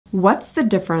What's the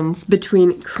difference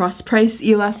between cross-price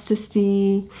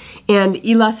elasticity and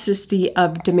elasticity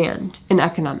of demand in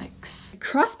economics?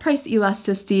 Cross-price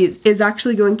elasticity is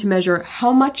actually going to measure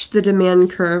how much the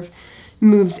demand curve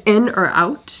moves in or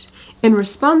out in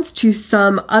response to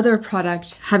some other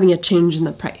product having a change in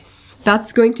the price.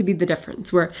 That's going to be the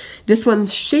difference, where this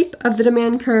one's shape of the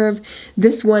demand curve,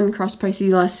 this one cross-price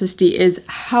elasticity is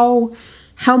how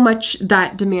much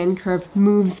that demand curve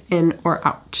moves in or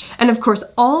out. And of course,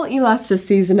 all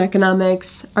elasticities in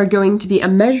economics are going to be a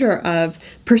measure of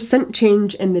percent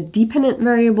change in the dependent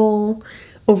variable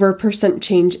over percent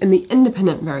change in the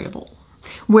independent variable,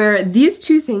 where these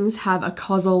two things have a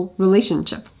causal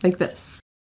relationship like this.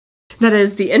 That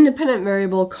is, the independent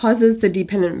variable causes the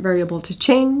dependent variable to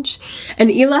change,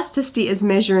 and elasticity is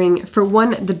measuring, for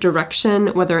one, the direction,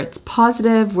 whether it's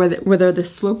positive, whether the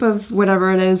slope of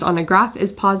whatever it is on a graph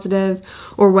is positive,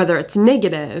 or whether it's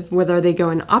negative, whether they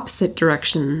go in opposite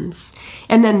directions.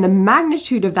 And then the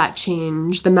magnitude of that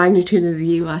change, the magnitude of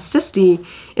the elasticity,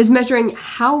 is measuring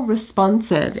how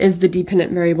responsive is the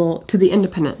dependent variable to the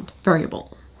independent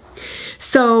variable.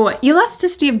 So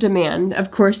elasticity of demand, of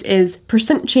course, is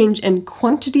percent change in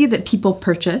quantity that people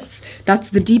purchase. That's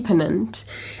the dependent.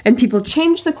 And people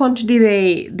change the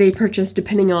quantity they purchase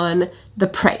depending on the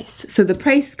price. So the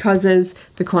price causes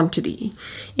the quantity.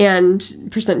 And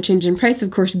percent change in price, of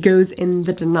course, goes in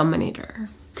the denominator.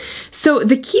 So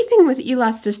the key thing with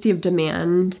elasticity of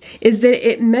demand is that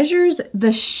it measures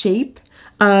the shape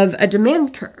of a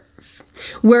demand curve.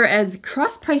 Whereas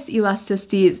cross-price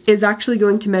elasticity is actually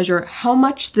going to measure how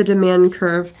much the demand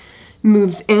curve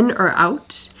moves in or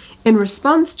out in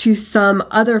response to some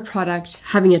other product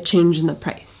having a change in the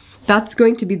price. That's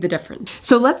going to be the difference.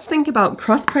 So let's think about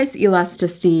cross-price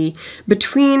elasticity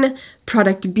between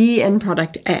product B and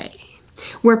product A,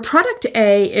 where product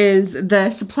A is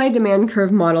the supply-demand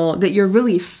curve model that you're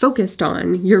really focused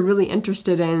on. You're really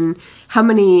interested in how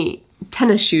many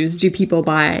tennis shoes do people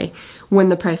buy when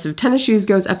the price of tennis shoes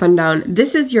goes up and down.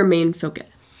 This is your main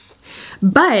focus.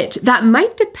 But that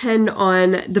might depend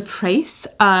on the price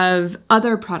of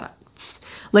other products,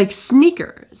 like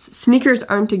sneakers. Sneakers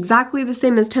aren't exactly the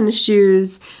same as tennis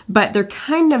shoes, but they're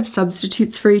kind of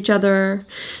substitutes for each other.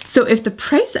 So if the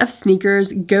price of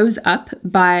sneakers goes up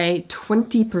by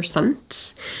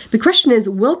 20%, the question is,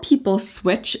 will people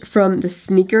switch from the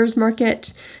sneakers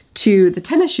market to the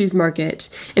tennis shoes market?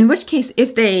 In which case,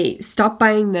 if they stop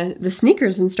buying the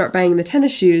sneakers and start buying the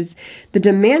tennis shoes, the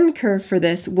demand curve for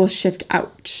this will shift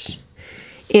out.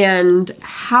 And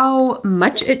how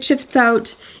much it shifts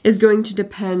out is going to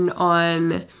depend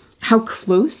on how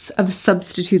close of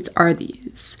substitutes are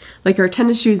these. Like, are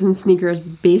tennis shoes and sneakers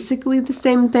basically the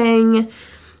same thing?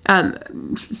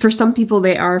 For some people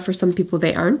they are, for some people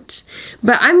they aren't.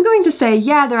 But I'm going to say,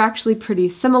 yeah, they're actually pretty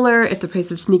similar. If the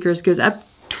price of sneakers goes up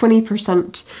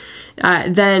 20%,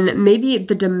 then maybe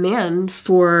the demand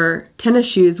for tennis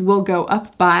shoes will go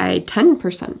up by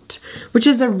 10%, which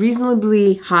is a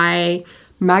reasonably high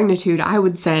magnitude, I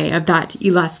would say, of that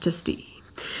elasticity.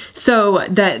 So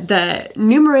the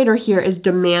numerator here is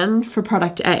demand for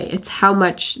product A. It's how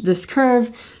much this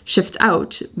curve shifts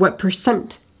out. What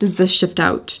percent does this shift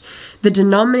out? The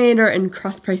denominator in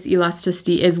cross-price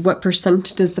elasticity is what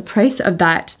percent does the price of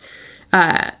that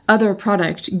other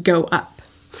product go up.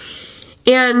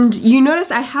 And you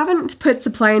notice I haven't put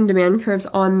supply and demand curves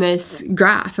on this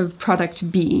graph of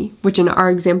product B, which in our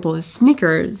example is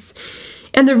sneakers.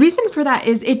 And the reason for that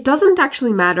is it doesn't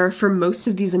actually matter for most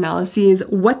of these analyses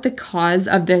what the cause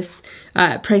of this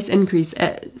price increase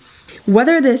is.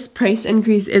 Whether this price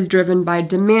increase is driven by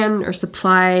demand or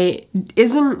supply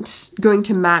isn't going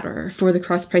to matter for the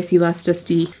cross-price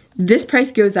elasticity. This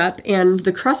price goes up, and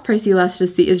the cross-price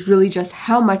elasticity is really just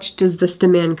how much does this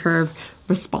demand curve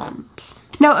respond.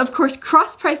 Now, of course,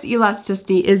 cross-price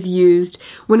elasticity is used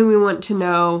when we want to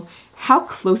know how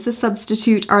close a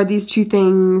substitute are these two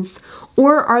things,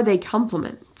 or are they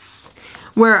complements?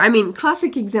 Where, I mean,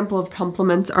 classic example of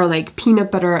complements are like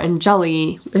peanut butter and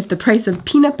jelly. If the price of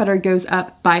peanut butter goes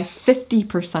up by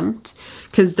 50%,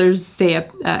 because there's, say,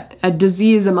 a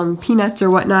disease among peanuts or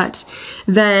whatnot,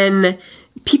 then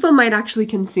people might actually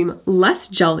consume less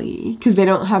jelly because they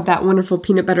don't have that wonderful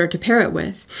peanut butter to pair it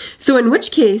with. So in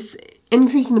which case,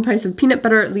 increase in the price of peanut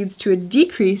butter leads to a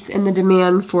decrease in the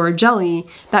demand for jelly.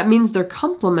 That means they're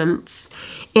complements.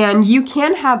 And you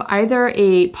can have either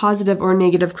a positive or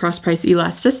negative cross-price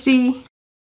elasticity.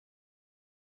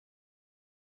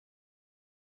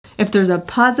 If there's a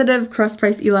positive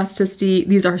cross-price elasticity,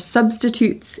 these are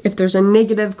substitutes. If there's a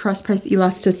negative cross-price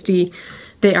elasticity,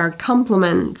 they are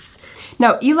complements.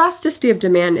 Now, elasticity of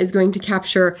demand is going to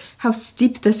capture how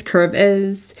steep this curve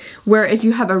is, where if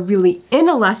you have a really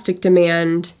inelastic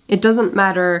demand, it doesn't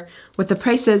matter what the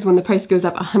price is. When the price goes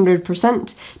up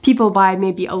 100%, people buy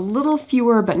maybe a little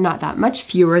fewer, but not that much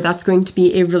fewer. That's going to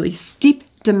be a really steep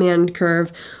demand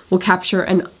curve. Will capture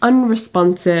an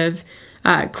unresponsive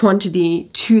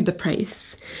quantity to the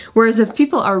price. Whereas if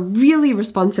people are really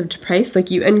responsive to price,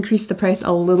 like you increase the price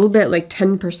a little bit, like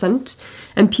 10%,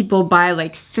 and people buy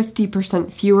like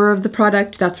 50% fewer of the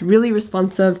product, that's really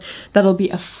responsive. That'll be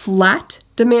a flat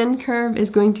demand curve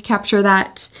is going to capture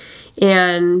that.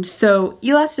 And so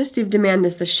elasticity of demand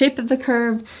is the shape of the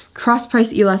curve.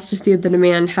 Cross-price elasticity of the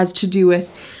demand has to do with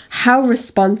how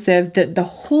responsive the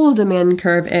whole demand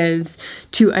curve is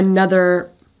to another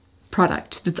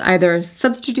product that's either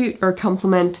substitute or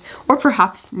complement, or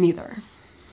perhaps neither.